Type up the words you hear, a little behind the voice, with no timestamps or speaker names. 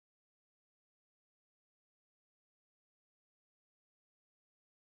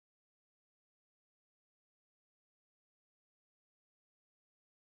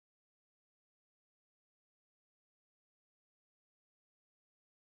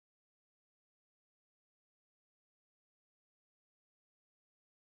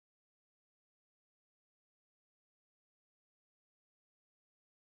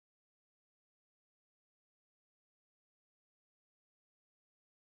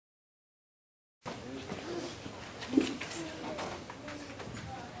It's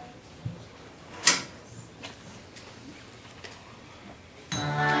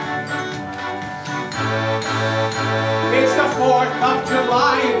the 4th of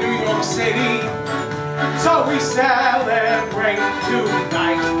July in New York City, so we celebrate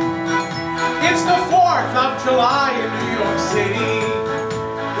tonight. It's the 4th of July in New York City,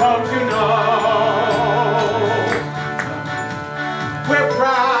 don't you know? We're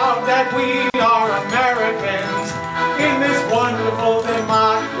proud that we are Americans in this wonderful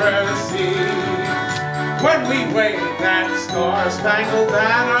democracy. When we wave that star-spangled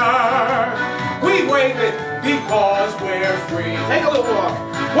banner, we wave it because we're free. Take a little walk.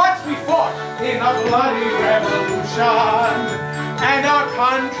 Once we fought in a bloody revolution, and our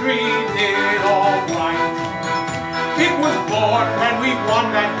country did all right. It was born when we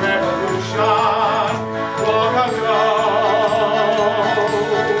won that revolution long ago.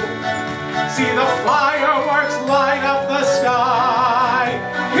 See the fireworks light up the sky.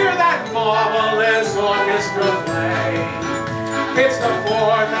 Hear that marvelous orchestra play. It's the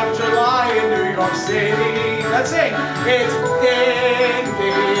 4th of July in New York City. Let's sing. It's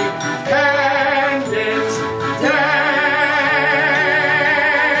Independence Day.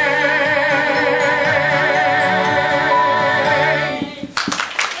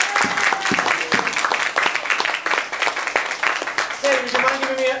 Sadie, would you mind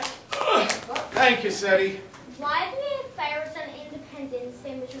giving me a... Thank you, Sadie. Why do we have fireworks on Independence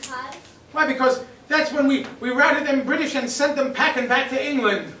Day, Mr. Hodge? Why? Because that's when we routed them British and sent them packing back to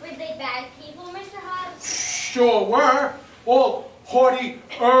England. Were they bad people, Mr. Hodge? Sure were. All haughty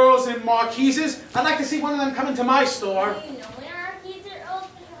earls and marquises. I'd like to see one of them come into my store. Do you know when marquises are earls,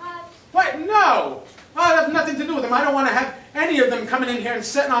 Mr. Hodge? What? No. I have nothing to do with them. I don't want to have any of them coming in here and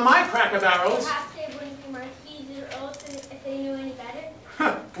sitting on my cracker barrels. Perhaps they wouldn't be marquises or earls if they knew any better.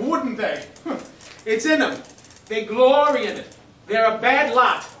 Huh, wouldn't they? It's in them. They glory in it. They're a bad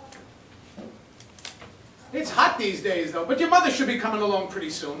lot. It's hot these days, though, but your mother should be coming along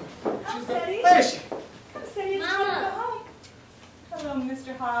pretty soon. Come, Sadie. Where is she? Come, Sadie. It's time to go home. Hello,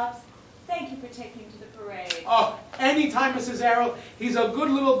 Mr. Hobbs. Thank you for taking me to the parade. Oh, anytime, Mrs. Earl. He's a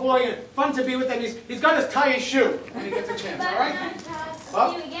good little boy and fun to be with, and he's got to tie his shoe when he gets a chance, all right?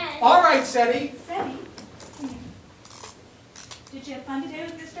 See you again. All right, Sadie. Sadie, did you have fun today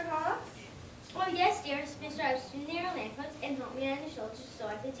with Mr. Hobbs? Oh, yes, dearest Mr. I was soon there on lampposts and helped me on the shoulders so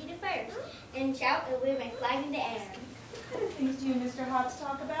I could see the fires and shout and wave my flag in the air. What kind of things do you and Mr. Hobbs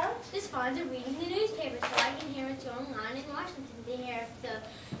talk about? Just fond of reading the newspaper so I can hear what's going on in Washington to hear if the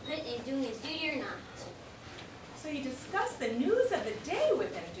president is doing his duty or not. So you discuss the news of the day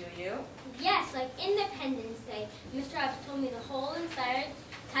with him, do you? Yes, like Independence Day. Mr. Hobbs told me the whole entire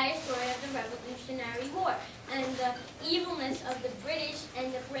story of the Revolutionary War and the evilness of the British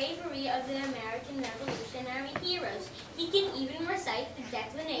and the bravery of the American Revolutionary heroes. He can even recite the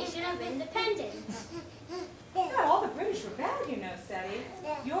Declaration of Independence. Not all the British were bad, you know, Sadie.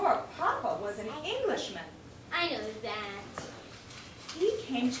 Your papa was an Englishman. I know that. He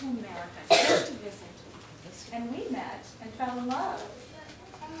came to America just to visit, and we met and fell in love.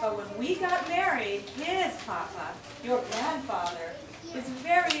 But when we got married, his papa, your grandfather, was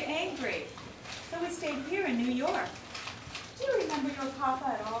very angry. So we stayed here in New York. Do you remember your papa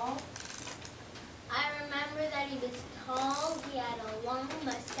at all? I remember that he was tall, he had a long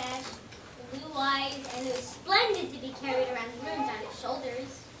mustache, blue eyes, and it was splendid to be carried around the rooms on his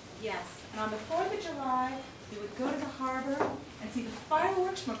shoulders. Yes, and on the 4th of July, we would go to the harbor and see the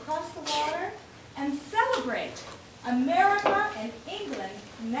fireworks from across the water and celebrate America and England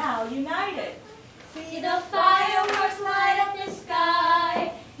now united. See the fireworks light up the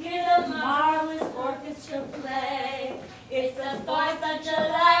sky, hear the marvelous orchestra play. It's the 4th of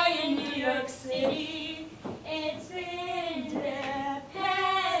July in New York City. It's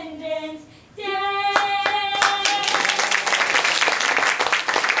Independence Day.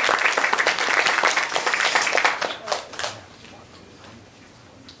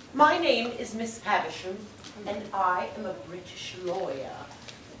 My name is Miss Havisham, and I am a British lawyer.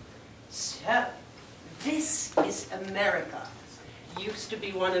 So, this is America. Used to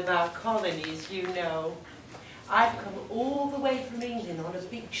be one of our colonies, you know. I've come all the way from England on a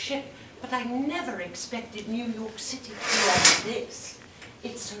big ship, but I never expected New York City to be like this.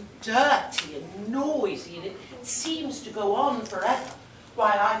 It's so dirty and noisy, and it seems to go on forever.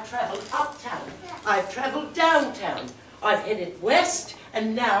 Why, I've traveled uptown, I've traveled downtown, I've headed west,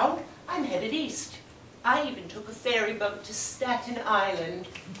 and now I'm headed east. I even took a ferry boat to Staten Island.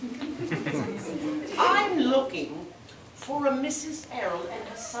 I'm looking for a Mrs. Earl and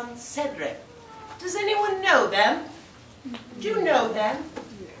her son Cedric. Does anyone know them? Do you know them?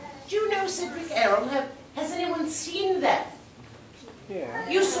 Do you know Cedric Earl? Has anyone seen them? Yeah.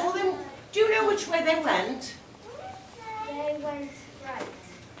 You saw them? Do you know which way they went? They went right.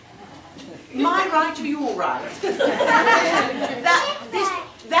 My right or your right?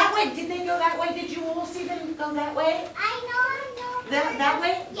 That way, did they go that way? Did you all see them go that way? I know. That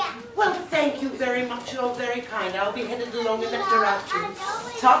way? Yeah. Well, thank you very much. You're very kind. I'll be headed along in that direction.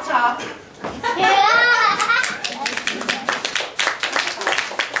 Ta-ta.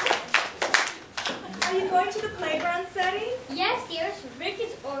 Are you going to the playground, Sadie? Yes, dearest. Rick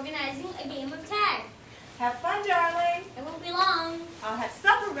is organizing a game of tag. Have fun, darling. It won't be long. I'll have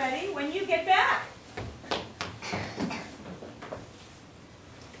supper ready when you get back.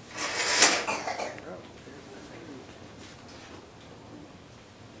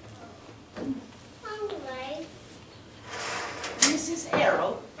 Mrs.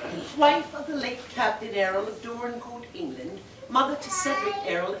 Earl, wife of the late Captain Earl of Dorincourt, England, mother to Cedric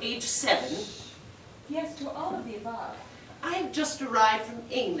Earl, age 7. Yes, to all of the above. I have just arrived from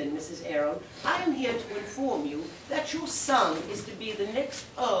England, Mrs. Earl. I am here to inform you that your son is to be the next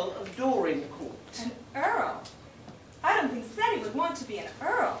Earl of Dorincourt. An earl? I don't think Sadie would want to be an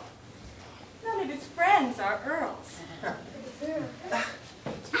earl. None of his friends are earls.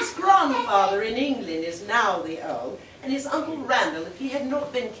 His grandfather in England is now the Earl, and his Uncle Randall, if he had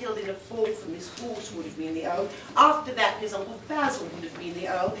not been killed in a fall from his horse, would have been the Earl. After that, his Uncle Basil would have been the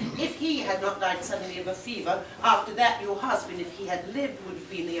Earl, if he had not died suddenly of a fever. After that, your husband, if he had lived, would have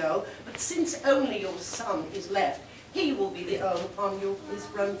been the Earl. But since only your son is left, he will be the Earl upon his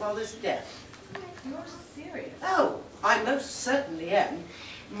grandfather's death. You're serious. Oh, I most certainly am.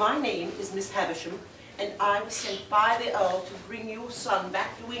 My name is Miss Havisham, and I was sent by the Earl to bring your son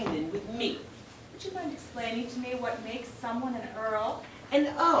back to England with me. Would you mind explaining to me what makes someone an earl? An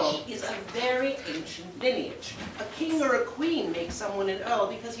Earl is a very ancient lineage. A king or a queen makes someone an Earl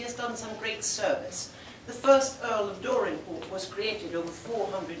because he has done some great service. The first Earl of Dorincourt was created over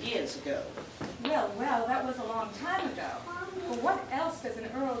 400 years ago. Well, that was a long time ago. But what else does an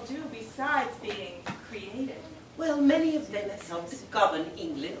earl do besides being created? Well, many of them have helped to govern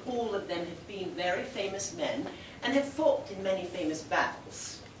England. All of them have been very famous men and have fought in many famous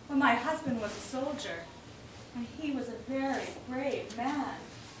battles. Well, my husband was a soldier, and he was a very brave man.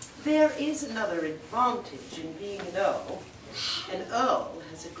 There is another advantage in being an Earl. An Earl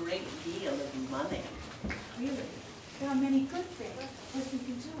has a great deal of money. Really, there are many good things a person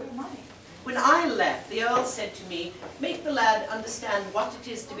can do with money. When I left, the Earl said to me, make the lad understand what it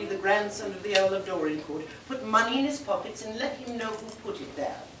is to be the grandson of the Earl of Dorincourt, put money in his pockets and let him know who put it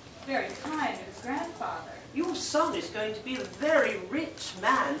there. Very kind of his grandfather. Your son is going to be a very rich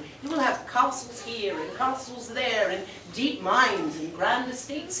man. He will have castles here and castles there, and deep mines and grand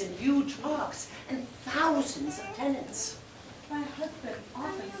estates and huge parks, and thousands of tenants. My husband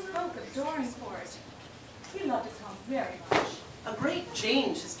often spoke of Dorincourt. He loved his home very much. A great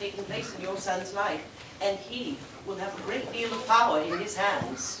change has taken place in your son's life, and he will have a great deal of power in his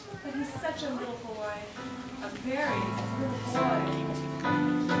hands. But he's such a little boy, a very little boy.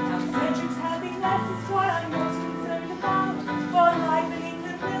 Now Cedric's happiness is what I'm most concerned about, for life in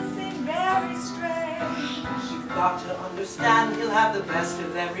England will seem very strange. You've got to understand he'll have the best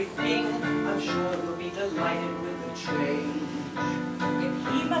of everything. I'm sure he'll be delighted with the change. If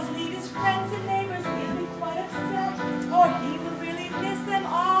he must leave his friends and neighbors, he'll be quite upset, or he will really miss them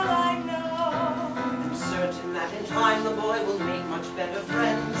all, I know. I'm certain that in time the boy will make much better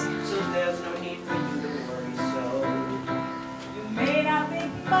friends, so there's no need for you to worry so. You may not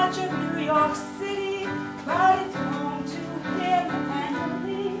think much of New York City, but it's home to him and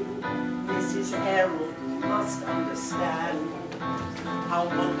to Mrs. Earl, you must understand how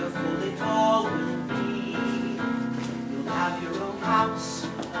wonderful it all will be. You'll have your own house, a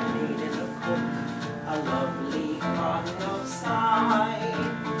maid and a cook, a lovely garden outside.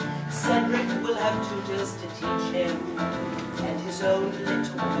 Cedric will have tutors to teach him, and his own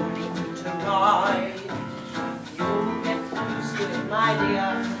little pony to ride. You'll get used to it, my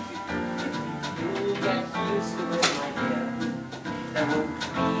dear. You'll get used to it, my dear. There won't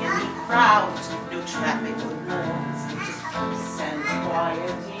be any crowds, no traffic or noise, just peace and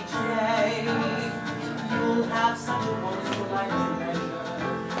quiet each day. You'll have such a wonderful life to measure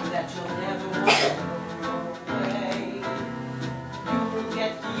that you'll never want to go away. You'll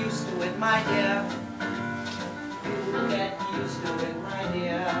get used to it, my dear. You'll get used to it, my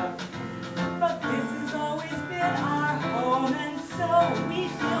dear. But this has always been our home, and so we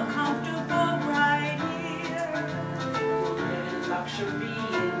feel comfortable right here. You'll live in luxury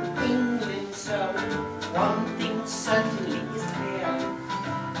in England, so one thing certainly is clear.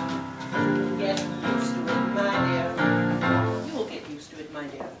 You'll get used to it, my dear. You'll my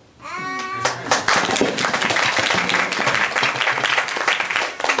dear.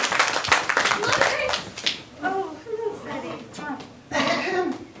 Oh, hello, Setty.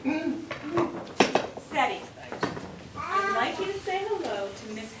 Setty, I'd like you to say hello to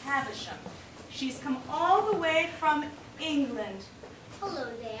Miss Havisham. She's come all the way from England. Hello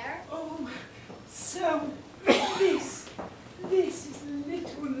there. Oh, so this is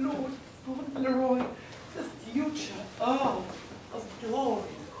little Lord Fauntleroy, the future Earl of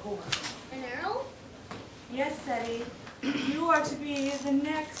Dorincourt. And Earl? Yes, Setty, you are to be the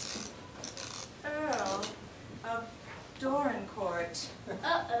next Earl of Dorincourt.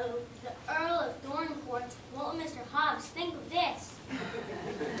 Uh-oh, the Earl of Dorincourt. What will Mr. Hobbs think of this?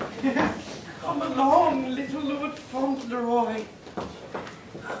 Come along, little Lord Fauntleroy.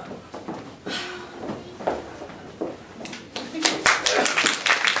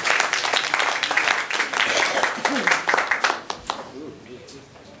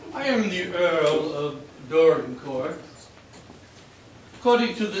 I am the Earl of Dorincourt.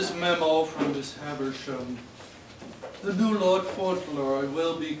 According to this memo from Miss Havisham, the new Lord Fauntleroy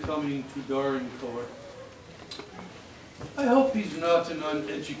will be coming to Dorincourt. I hope he's not an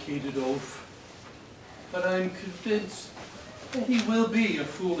uneducated oaf, but I'm convinced that he will be a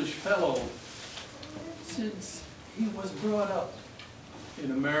foolish fellow, since he was brought up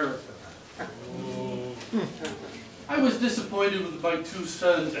in America. I was disappointed with my two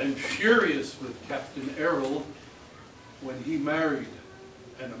sons and furious with Captain Earl when he married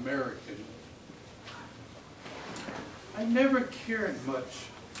an American. I never cared much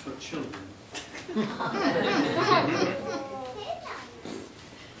for children.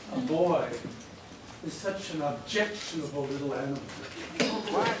 A boy is such an objectionable little animal.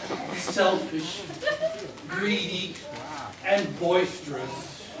 Selfish, greedy, and boisterous.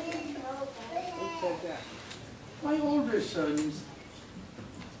 My older sons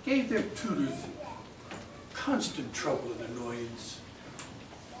gave their tutors constant trouble and annoyance.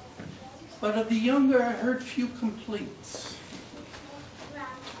 But of the younger, I heard few complaints.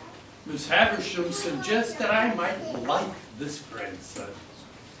 Miss Havisham suggests that I might like this grandson.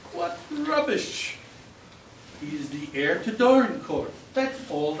 What rubbish! He is the heir to Dorincourt. That's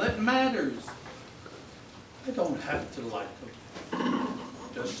all that matters. I don't have to like him.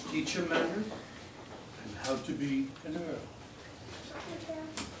 Just teach him manners and how to be an earl.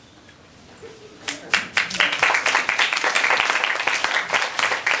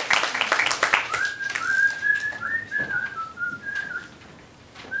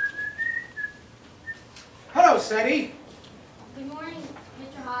 Hello, Setty. Good morning,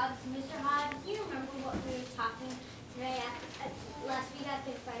 Mr. Hobbs. Mr. Hobbs, do you remember what we were talking today last week at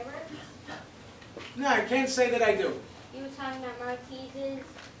the fireworks? No, I can't say that I do. You were talking about Marquise's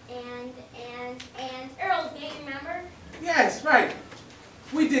and Earl's, do you remember? Yes, right.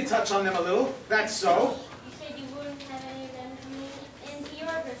 We did touch on them a little. That's so. You said you wouldn't have any of them coming into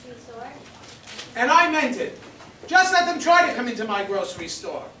your grocery store. And I meant it. Just let them try to come into my grocery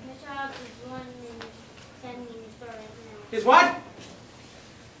store. Mr. Hobbs is one and sending your store right now. Is what?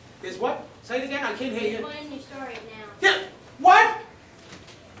 Is what? Say it again. I can't hear He's you. one in your store right now. Yeah. What?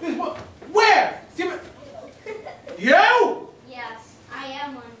 Is what? Where? Give it. You? Yes, I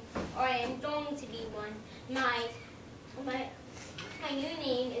am one, or I am going to be one. My new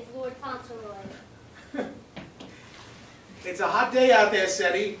name is Lord Fauntleroy. It's a hot day out there,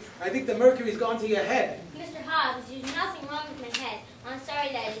 Setty. I think the mercury's gone to your head. Mr. Hobbs, there's nothing wrong with my head. I'm sorry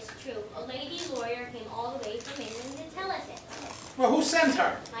that is true. A lady lawyer came all the way from England to tell us it. Well, who sent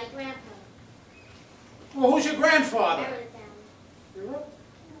her? My grandpa. Well, who's your grandfather? I wrote it down. You're a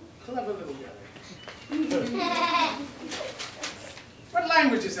clever little guy. What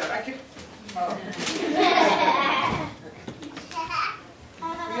language is that? I can't. Oh.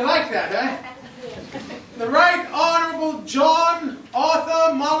 You like that, huh? The Right Honorable John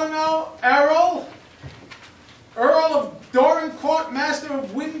Arthur Molyneux Earl of Dorincourt, Master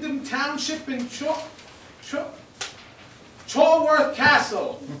of Wyndham Township in Chaworth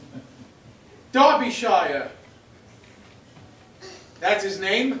Castle, Derbyshire. That's his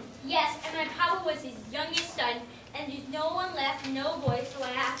name? Yes, and my papa was his youngest son, and there's no one left, no boys, so I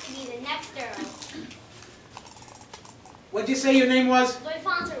have to be the next Earl. What'd you say your name was? Lord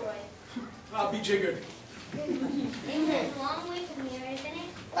Fauntleroy. I'll be jiggered. England's a long way from here, isn't it?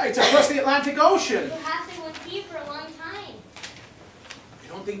 Hey, it's across the Atlantic Ocean. Perhaps I won't see you for a long time. You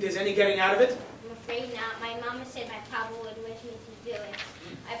don't think there's any getting out of it? I'm afraid not. My mama said my papa would wish me to do it.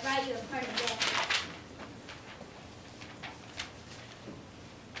 I brought you a part of it.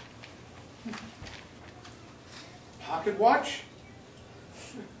 Pocket watch?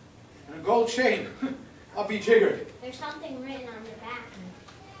 And a gold chain. I'll be jiggered. There's something written on the back.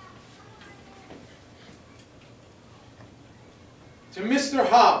 To Mr.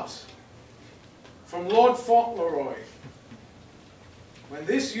 Hobbs, from Lord Fauntleroy. When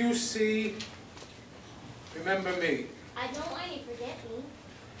this you see, remember me. I don't want you to forget me.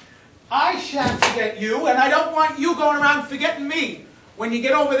 I shan't forget you, and I don't want you going around forgetting me when you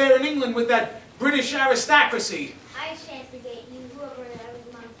get over there in England with that British aristocracy. I shan't forget you, whoever that was,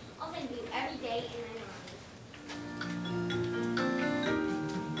 Mom. I'll think of you every day in my mind.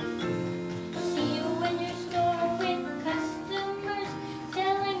 I'll see you in your store with customers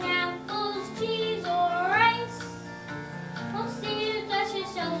selling apples, cheese, or rice. I'll see you dust your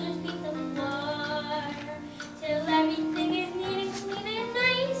shelves or sweep the floor till everything is neat and clean and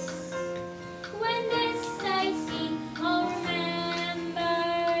nice. When this I see, I'll remember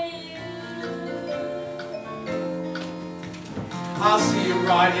you. I'll see you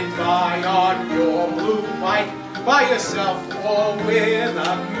riding by on your blue bike, by yourself or with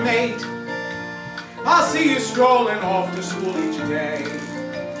a mate. I'll see you strolling off to school each day,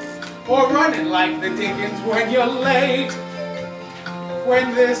 or running like the Dickens when you're late.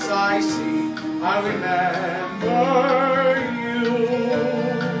 When this I see, I remember you.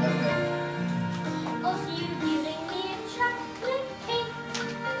 I'll see you giving me a chocolate cake,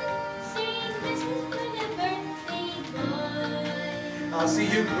 saying this is for the birthday boy. I'll see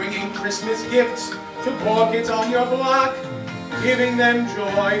you bringing Christmas gifts to poor kids on your block, giving them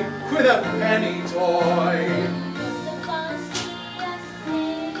joy with a penny toy. Most of all, see us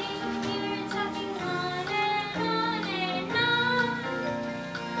sitting here talking on and on.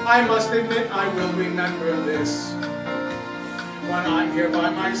 I must admit I will remember this when I'm here by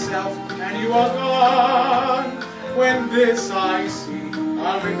myself and you are gone. When this I see,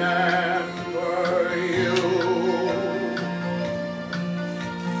 I'll remember you.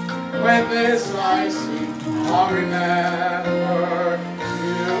 When this I see, I'll remember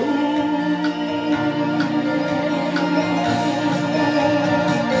you.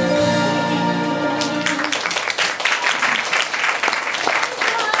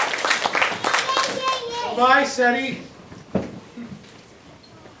 Bye, Seti.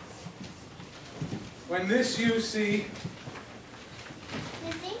 When this you see,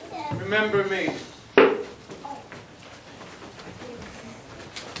 remember me.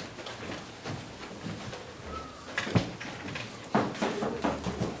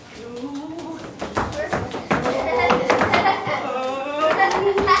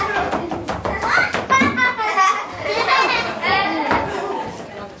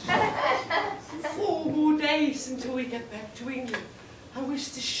 Until we get back to England. I wish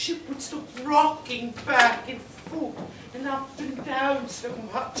the ship would stop rocking back and forth and up and down so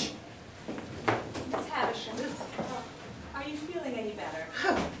much. Miss Havisham, are you feeling any better?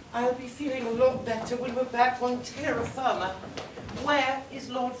 I'll be feeling a lot better when we're back on terra firma. Where is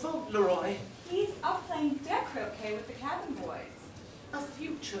Lord Fauntleroy? He's up playing deck croquet with the cabin boys. A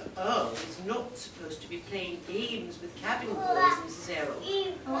future Earl is not supposed to be playing games with cabin boys, Mrs. Errol.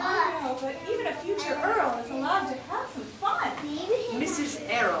 Oh, I know, but even a future Earl is allowed to have some fun. Mrs.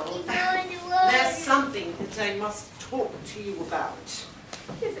 Errol, there's something that I must talk to you about.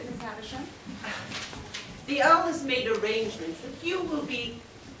 What is it, Miss Havisham? The Earl has made arrangements that you will be,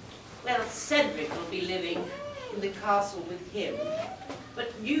 well, Cedric will be living in the castle with him,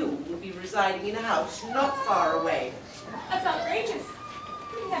 but you will be residing in a house not far away. That's outrageous.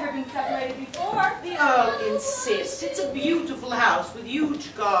 We've never been separated before. The Earl insists. It's a beautiful house with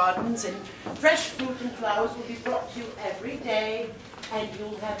huge gardens, and fresh fruit and flowers will be brought to you every day, and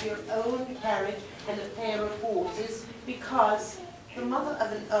you'll have your own carriage and a pair of horses, because the mother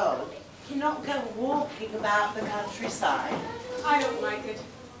of an Earl cannot go walking about the countryside. I don't like it.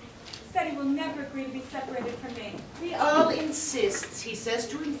 Said he will never agree to be separated from me. The Earl insists, he says,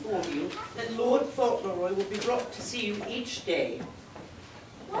 to inform you that Lord Fauntleroy will be brought to see you each day.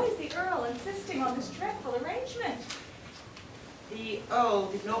 Why is the Earl insisting on this dreadful arrangement? The Earl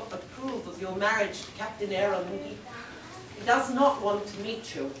did not approve of your marriage to Captain Earl, and he does not want to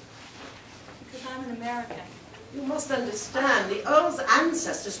meet you. Because I'm an American. You must understand, the Earl's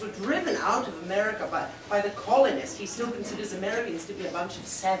ancestors were driven out of America by the colonists. He still considers Americans to be a bunch of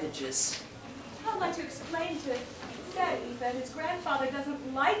savages. How am I to explain to Seti that his grandfather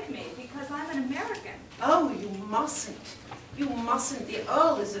doesn't like me because I'm an American? Oh, you mustn't. You mustn't. The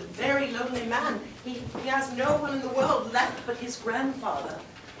Earl is a very lonely man. He has no one in the world left but his grandfather.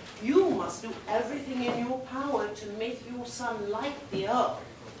 You must do everything in your power to make your son like the Earl.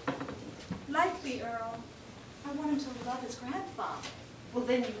 Like the Earl? I want him to love his grandfather. Well,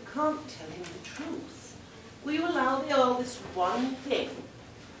 then you can't tell him the truth. Will you allow the Earl this one thing?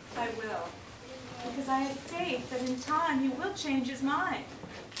 I will. Because I have faith that in time he will change his mind.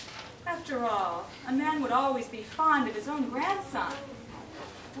 After all, a man would always be fond of his own grandson,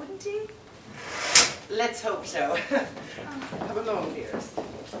 wouldn't he? Let's hope so. Come along, dearest.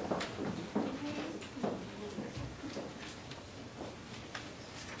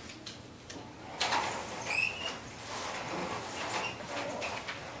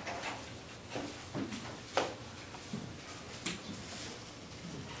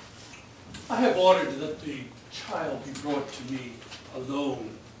 I have ordered that the child be brought to me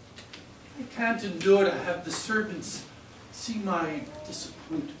alone. I can't endure to have the servants see my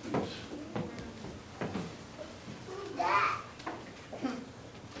disappointment.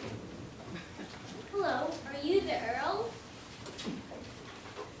 Hello, are you the Earl?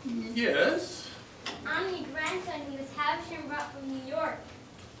 Yes? I'm your grandson who Miss Havisham brought from New York.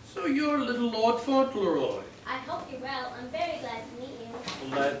 So you're little Lord Fauntleroy. I hope you're well. I'm very glad to meet you.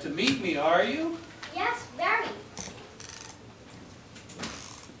 Glad to meet me, are you? Yes, very.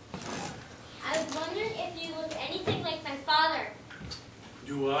 I was wondering if you look anything like my father.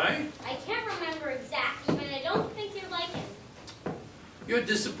 Do I? I can't remember exactly, but I don't think you're like him. You're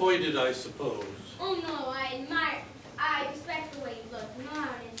disappointed, I suppose. Oh no, I respect the way you look. Not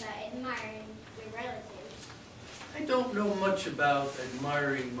as admiring your relatives. I don't know much about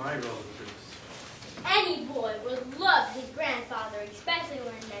admiring my relatives. Any boy would love his grandfather, especially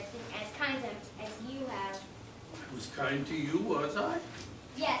when that's as kind to him as you have. I was kind to you, was I?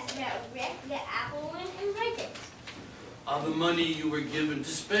 Yes, about Rick, the Appleman, and Ricketts. All the money you were given to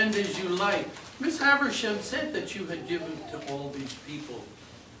spend as you like. Miss Havisham said that you had given to all these people.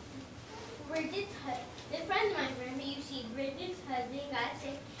 Bridget's husband, the friend of mine, remember you see, Bridget's husband got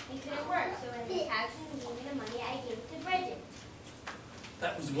sick and couldn't work, so when Miss Havisham gave me the money, I gave it to Bridget.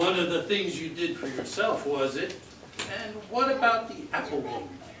 That was one of the things you did for yourself, was it? And what about the Applewoman?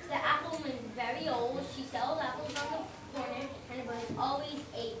 The Applewoman is very old. She sells apples on the corner, and the boys always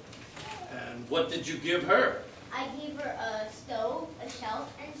ate. And what did you give her? I gave her a stove, a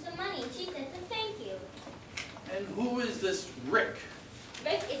shelf, and some money. She said to thank you. And who is this Rick?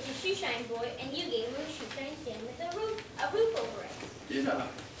 Rick is a shoeshine boy, and you gave him a shoeshine stand with a roof over it. Did I?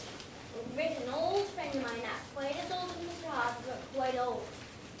 Rick's an old friend of mine, not quite as old as Mr. Hobbs, but quite old.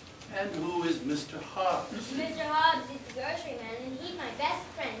 And who is Mr. Hobbs? Mr. Hobbs is the grocery man, and he's my best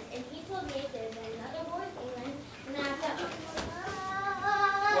friend. And he told me if there's another boy in England, and I thought,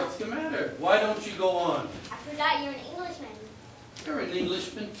 What's the matter? Why don't you go on? I forgot you're an Englishman. You're an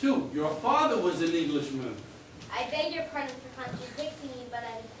Englishman, too. Your father was an Englishman. I beg your pardon for contradicting you, but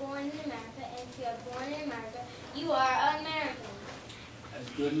I was born in America, and if you are born in America, you are American. As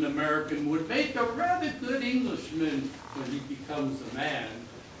good an American would make a rather good Englishman when he becomes a man.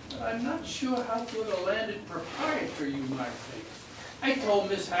 But I'm not sure how good a landed proprietor you might make. I told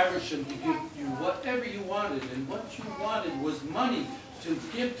Miss Havisham to give you whatever you wanted, and what you wanted was money to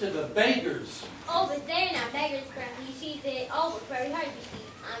give to the beggars. Oh, but they're not beggars, Grandpa. You see, they all work very hard, you see.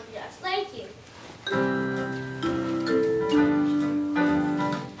 I'm just like you.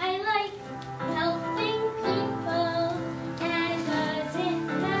 I like helping people, and it doesn't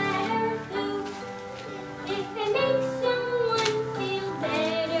matter who. If it makes someone feel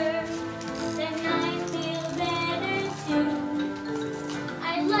better, then I feel better too. I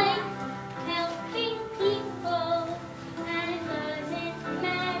like helping people, and it doesn't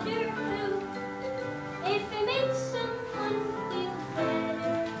matter who. If it makes someone feel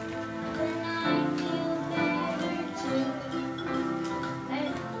better, then I feel better too.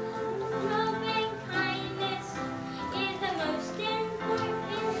 Love and kindness is the most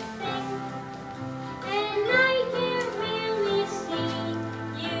important thing, and I can really see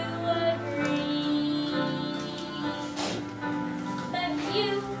you agree. But you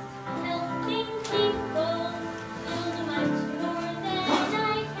helping people is much more than I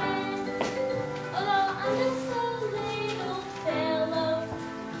can. Although I'm just a little fellow,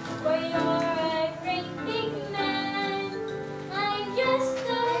 where you're a great big man. I'm just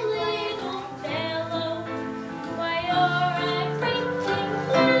a little fellow, where you're a great big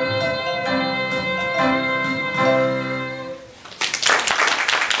man.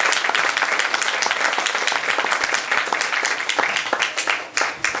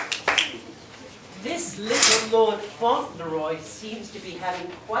 This little Lord Fauntleroy seems to be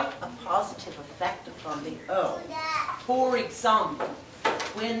having quite a positive effect upon the Earl. For example,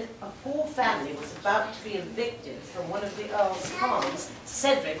 when a poor family was about to be evicted from one of the Earl's farms,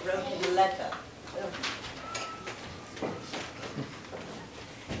 Cedric wrote him a letter.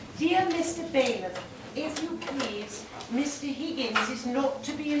 Dear Mr. Bailiff, if you please, Mr. Higgins is not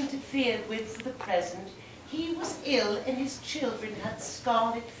to be interfered with for the present. He was ill and his children had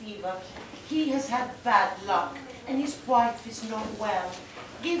scarlet fever. He has had bad luck, and his wife is not well.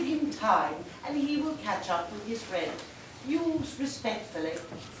 Give him time, and he will catch up with his rent. Yours respectfully,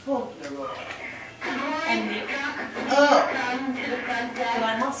 Fauntleroy. And the Earl. Well,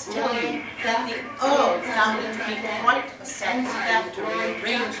 I must tell you that the Earl found it to be quite a satisfactory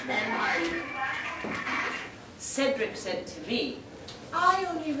arrangement. Cedric said to me, I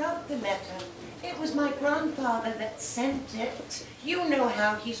only wrote the letter. It was my grandfather that sent it. You know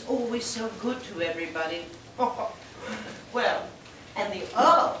how he's always so good to everybody. Well, and the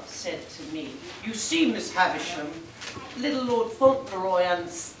Earl said to me, you see, Miss Havisham, little Lord Fauntleroy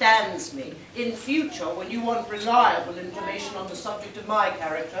understands me. In future, when you want reliable information on the subject of my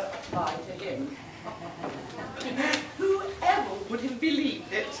character, apply to him. Whoever would have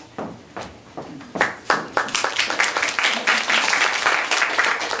believed it?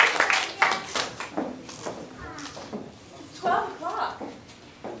 It's 12 o'clock.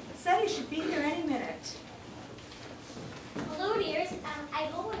 Said he should be here any minute. Hello, dears. I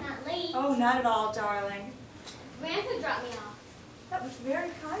hope I'm not late. Oh, not at all, darling. Grandpa dropped me off. That was very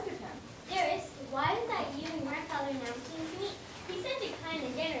kind of him. Dearest, why is that you and grandfather never seem to meet? He's such a kind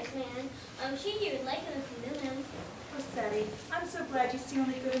and generous man. I'm sure you would like him if you knew him. Rossetti, I'm so glad you see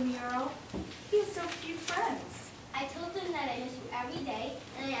only good in the Earl. He has so few friends. I told him that I miss you every day,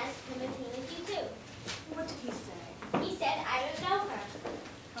 and I asked him if he missed you too. What did he say? He said I don't know her.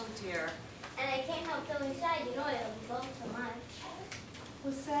 Oh, dear. And I can't help feeling sad, you know I love you both so much.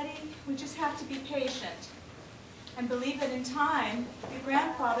 Rossetti, we just have to be patient. And believe that in time, your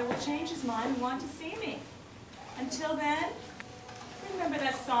grandfather will change his mind and want to see me. Until then, remember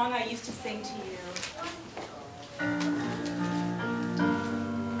that song I used to sing to you.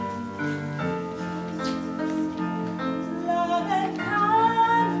 Love and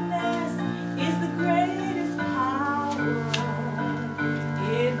kindness is the greatest power.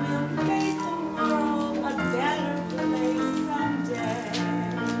 It will make the world a better place someday.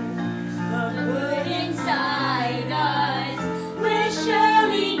 The good inside us will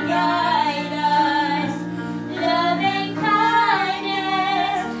surely guide us. Love and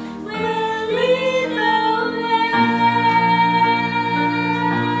kindness will lead the way.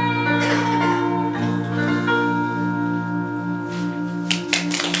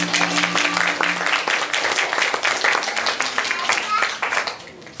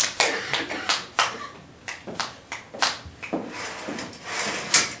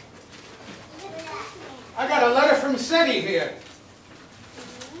 I got a letter from Seti here.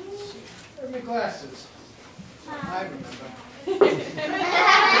 Where are my glasses? I remember.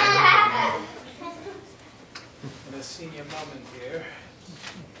 In a senior moment here,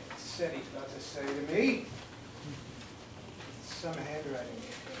 Seti's about to say to me, some handwriting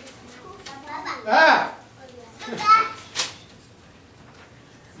here. Ah!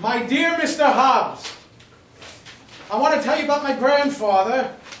 My dear Mr. Hobbs, I want to tell you about my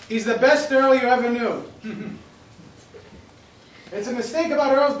grandfather. He's the best Earl you ever knew. It's a mistake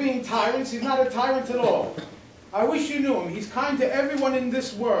about Earls being tyrants. He's not a tyrant at all. I wish you knew him. He's kind to everyone in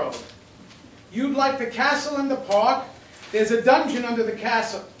this world. You'd like the castle and the park. There's a dungeon under the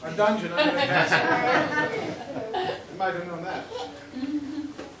castle. A dungeon under the castle. You might have known that.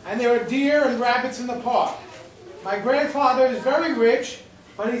 And there are deer and rabbits in the park. My grandfather is very rich,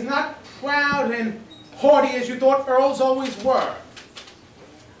 but he's not proud and haughty as you thought Earls always were.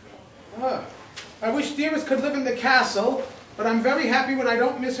 I wish Dearest could live in the castle, but I'm very happy when I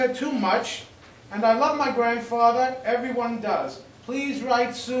don't miss her too much. And I love my grandfather. Everyone does. Please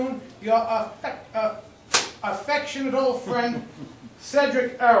write soon. Your affectionate old friend,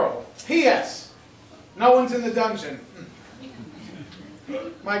 Cedric Earl. P.S. No one's in the dungeon.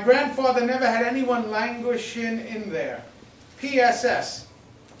 My grandfather never had anyone languishing in there. P.S.S.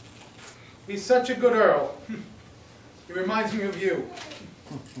 He's such a good Earl. He reminds me of you.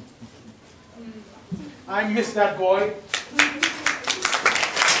 I miss that boy.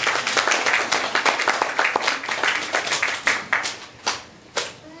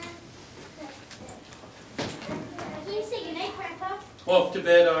 Can you say goodnight, Grandpa? Off to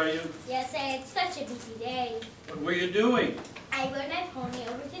bed, are you? Yes, I had such a busy day. What were you doing? I rode my pony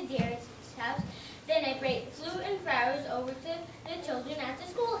over to Dearest's house. Then I played flute and flowers over to the children at the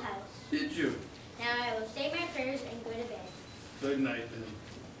schoolhouse. Did you? Now I will say my prayers and go to bed. Good night, then.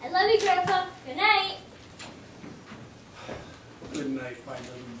 I love you, Grandpa. Good night. Good night, my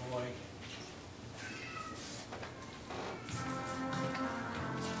little boy.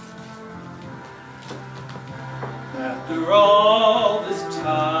 After all this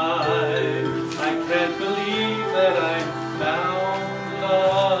time, I can't believe that I found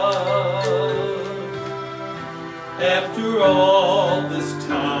love. After all this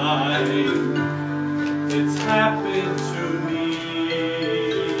time, it's happened.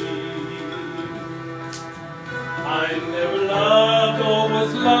 I never loved or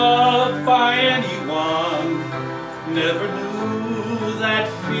was loved by anyone, never knew that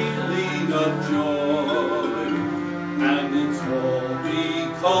feeling of joy. And it's all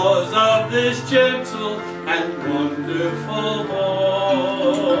because of this gentle and wonderful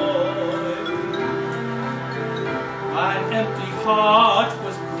boy. My empty heart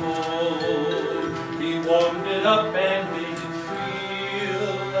was cold, he warmed it up and made it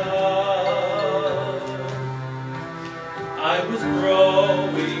feel love. I was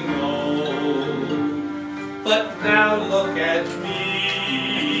growing old, but now look at me.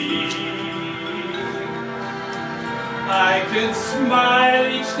 I can smile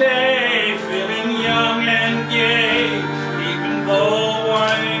each day, feeling young and gay, even though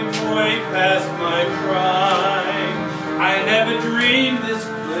I'm way past my prime. I never dreamed this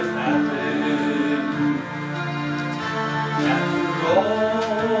could happen. After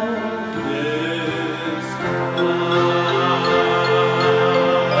all this time.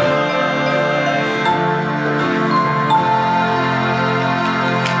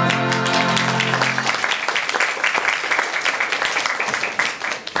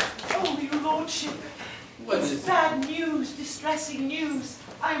 Oh, your lordship. What It's is it? bad news, distressing news.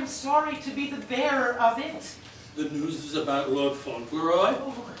 I am sorry to be the bearer of it. The news is about Lord Fauntleroy?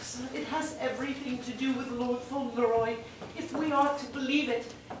 Oh, sir, it has everything to do with Lord Fauntleroy. If we are to believe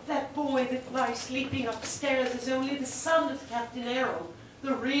it, that boy that lies sleeping upstairs is only the son of Captain Earl.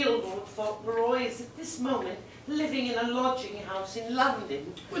 The real Lord Fauntleroy is at this moment living in a lodging house in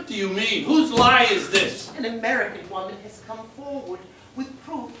London. What do you mean? Whose lie is this? An American woman has come forward with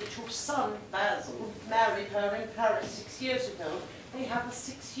proof that your son, Basil, married her in Paris 6 years ago. They have a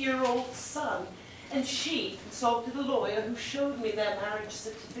 6-year-old son. And she consulted a lawyer who showed me their marriage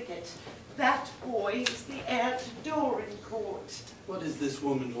certificate. That boy is the heir to Dorincourt. What is this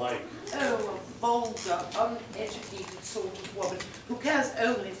woman like? Oh, a vulgar, uneducated sort of woman who cares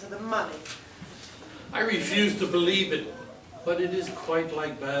only for the money. I refuse to believe it, but it is quite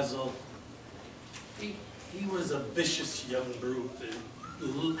like Basil. He was a vicious young brute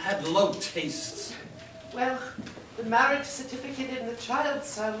and had low tastes. Well, the marriage certificate and the child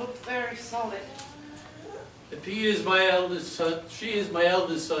son look very solid. If he is my eldest son, she is my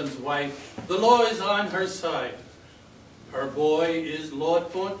eldest son's wife, the law is on her side. Her boy is Lord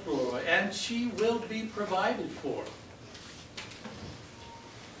Fauntleroy, and she will be provided for.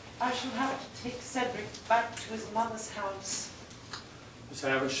 I shall have to take Cedric back to his mother's house. Miss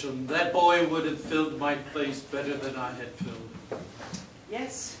Havisham, that boy would have filled my place better than I had filled.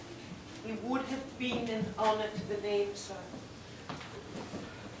 Yes, he would have been an honor to the name, sir.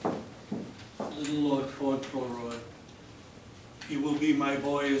 Little Lord Fauntleroy, he will be my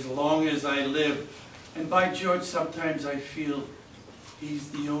boy as long as I live. And by George, sometimes I feel he's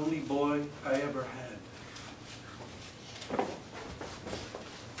the only boy I ever had.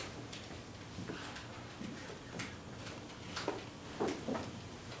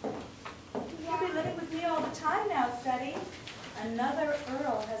 You'll be living with me all the time now, Staten. Another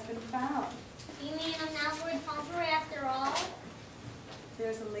Earl has been found. You mean I'm not Lord Fauntleroy after all?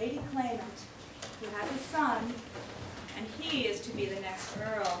 There's a lady claimant who has a son, and he is to be the next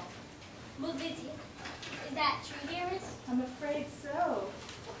Earl. Will they is that true, dearest? I'm afraid so.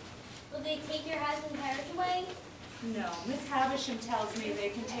 Will they take your husband's carriage away? No, Miss Havisham tells me they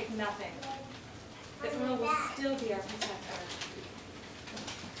can take nothing. The Earl will still be our protector.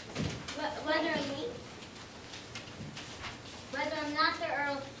 Whether I'm not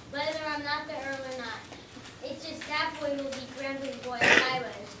the Earl or not, it's just that boy will be Grandpa's boy if I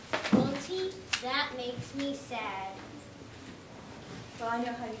was. Won't he? That makes me sad. Well, I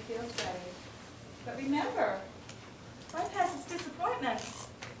know how you feel, Staten. But remember, life has its disappointments.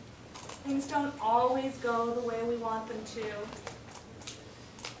 Things don't always go the way we want them to.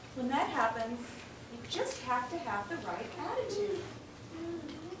 When that happens, you just have to have the right attitude.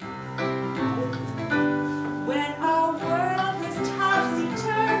 When our world is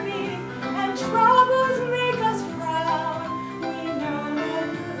topsy-turvy and troubles make us frown, we know that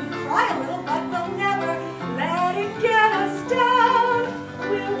we cry a little, but we'll never let it get us down.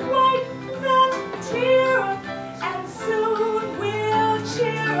 We'll wipe that tear up, and soon we'll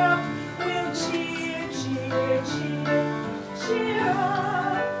cheer up. We'll cheer, cheer, cheer, cheer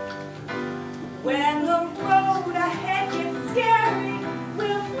up. When the road ahead gets scary,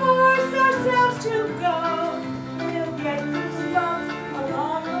 we'll force ourselves to go. We'll get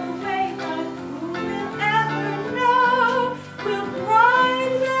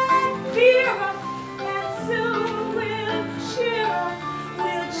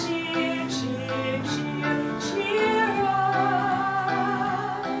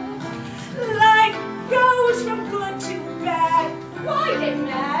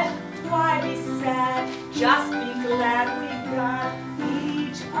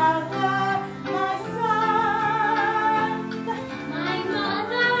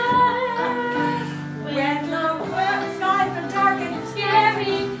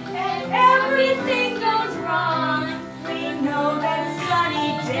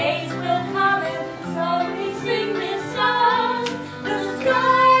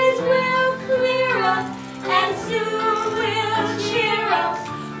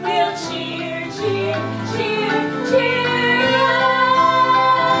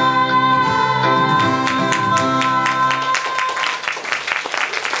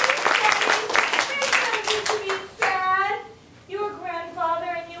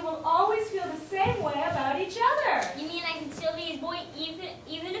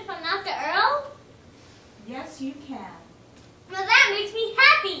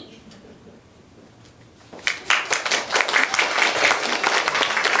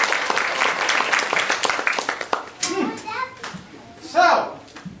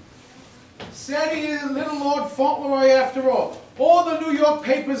After all the New York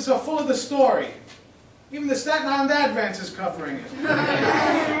papers are full of the story. Even the Staten Island Advance is covering it.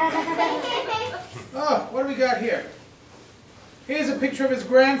 Oh, what do we got here? Here's a picture of his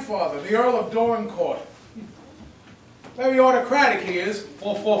grandfather, the Earl of Dorincourt. Very autocratic he is.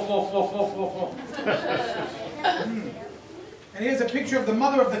 And here's a picture of the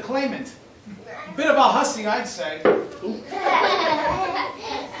mother of the claimant. A bit of a hussy, I'd say.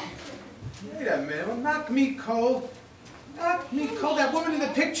 Wait a minute, well, knock me cold. Knock me cold. That woman in the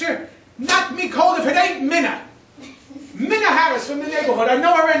picture, knock me cold if it ain't Minna. Minna Harris from the neighborhood. I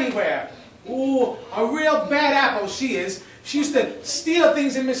know her anywhere. Ooh, a real bad apple she is. She used to steal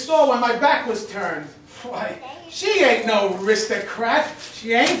things in my store when my back was turned. Why, she ain't no aristocrat.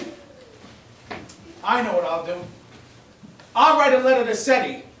 She ain't. I know what I'll do. I'll write a letter to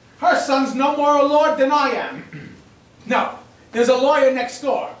SETI. Her son's no more a lord than I am. No, there's a lawyer next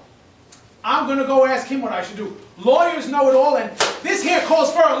door. I'm going to go ask him what I should do. Lawyers know it all, and this here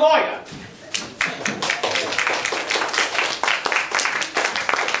calls for a lawyer.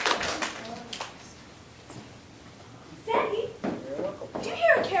 SETI, do you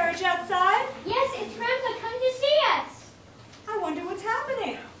hear a carriage outside? Yes, it's Grandpa come to see us. I wonder what's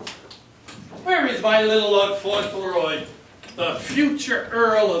happening. Where is my little Lord Fauntleroy, the future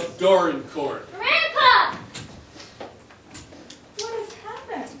Earl of Dorincourt? Grandpa! What has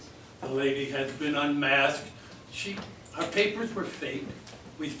happened? The lady has been unmasked. Her papers were fake.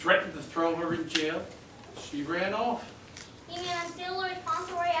 We threatened to throw her in jail. She ran off. You mean I'm still Lord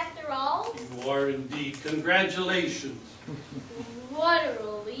Fauntleroy after all? You are indeed. Congratulations. What a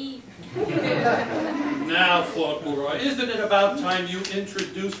relief. Now, Fauntleroy, isn't it about time you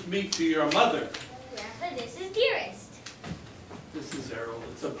introduced me to your mother? Grandpa, this is Dearest. This is Earl.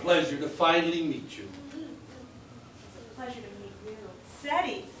 It's a pleasure to finally meet you. It's a pleasure to meet you.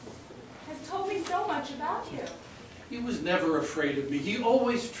 SETI has told me so much about you. He was never afraid of me. He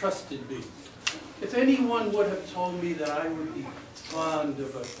always trusted me. If anyone would have told me that I would be fond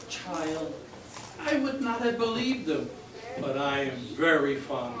of a child, I would not have believed them. But I am very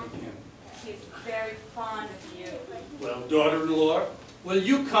fond of him. He's very fond of you. Well, daughter-in-law, will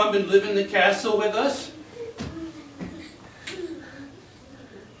you come and live in the castle with us?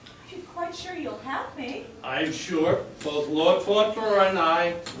 Are you quite sure you'll have me? I'm sure both Lord Fauntleroy and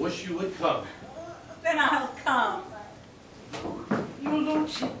I wish you would come. Then I'll come. Your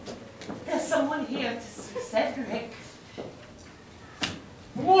Lordship, there's someone here to see Cedric.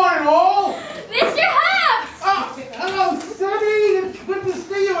 Good morning, all. Mr. Hobbs! Oh, hello, SETI. It's good to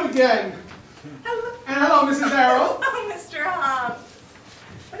see you again. Hello. And hello, Mrs. Earl. Oh, Mr. Hobbs.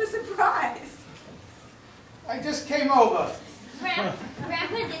 What a surprise. I just came over. Grandpa,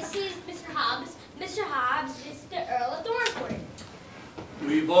 this is Mr. Hobbs. Mr. Hobbs is the Earl of Dorincourt.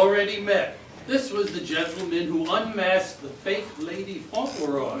 We've already met. This was the gentleman who unmasked the fake Lady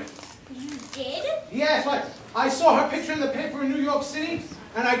Fauntleroy. You did? Yes, I saw her picture in the paper in New York City,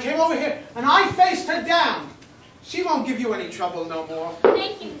 and I came over here, and I faced her down. She won't give you any trouble no more.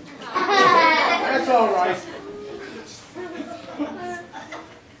 Thank you, Mr. Hobbs. That's all right.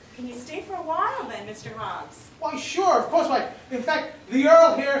 Can you stay for a while then, Mr. Hobbs? Why, sure, of course. Why, in fact, the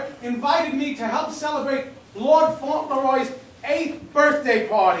Earl here invited me to help celebrate Lord Fauntleroy's 8th birthday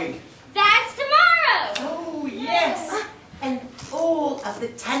party. That's tomorrow! Oh, yes. And all of the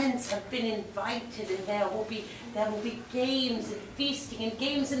tenants have been invited, and there will be games and feasting and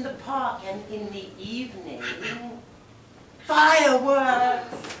games in the park, and in the evening,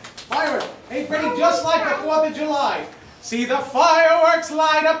 fireworks. Fireworks. Hey, Freddie, just like the 4th of July. See the fireworks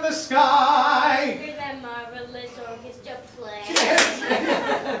light up the sky. Hear that marvelous orchestra play.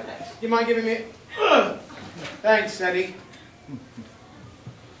 You mind giving me... Thanks, SETI.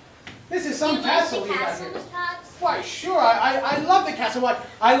 This is some castle you you like got the here. castle, Mr. Hobbs? Why, sure. I love the castle.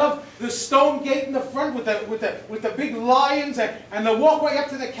 I love the stone gate in the front with the big lions and the walkway up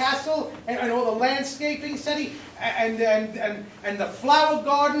to the castle and all the landscaping, SETI, and the flower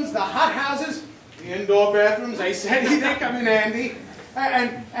gardens, the hothouses, the indoor bathrooms. SETI, they come in handy,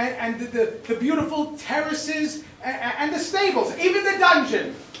 and the beautiful terraces and the stables, even the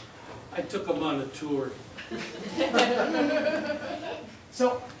dungeon. I took him on a tour.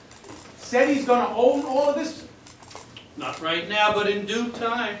 So, SETI's going to own all of this. Not right now, but in due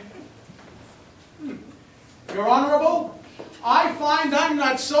time. Your Honorable, I find I'm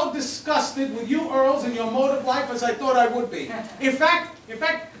not so disgusted with you Earls and your mode of life as I thought I would be. In fact,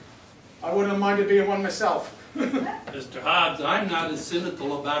 I wouldn't have minded being one myself. Mr. Hobbs, I'm not as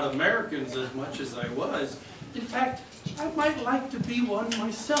cynical about Americans as much as I was. In fact, I might like to be one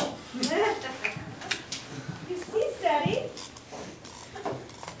myself. You see, SETI?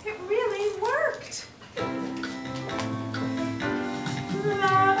 It really worked.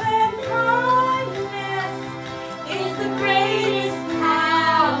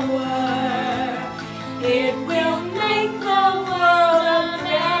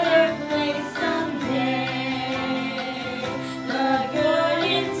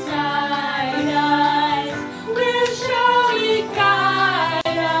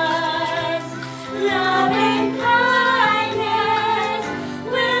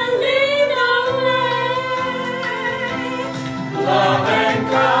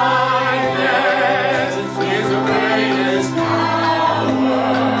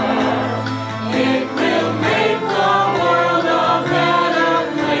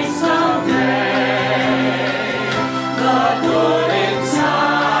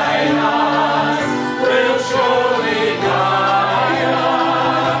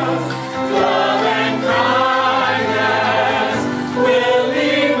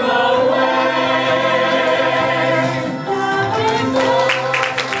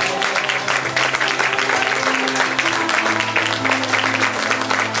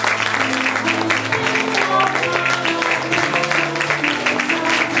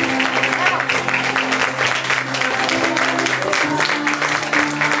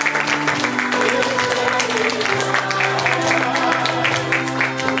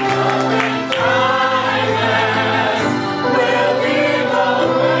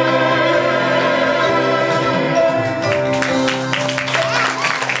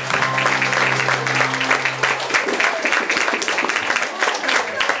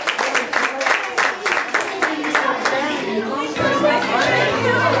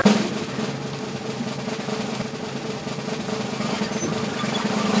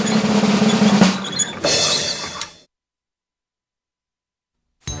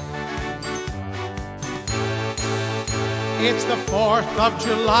 It's the 4th of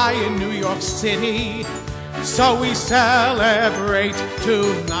July in New York City, so we celebrate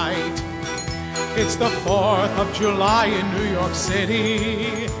tonight. It's the 4th of July in New York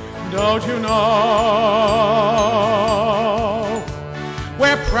City, don't you know?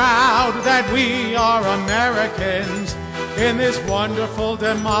 We're proud that we are Americans in this wonderful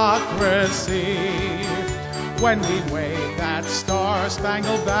democracy. When we wave that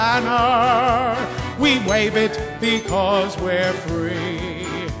star-spangled banner, we wave it because we're free.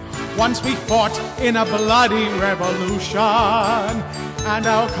 Once we fought in a bloody revolution, and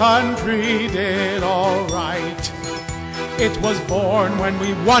our country did all right. It was born when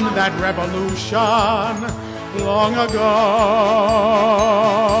we won that revolution long ago.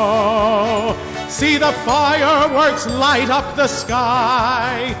 See the fireworks light up the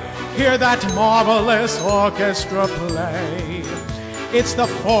sky, hear that marvelous orchestra play. It's the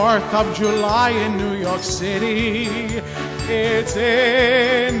 4th of July in New York City. It's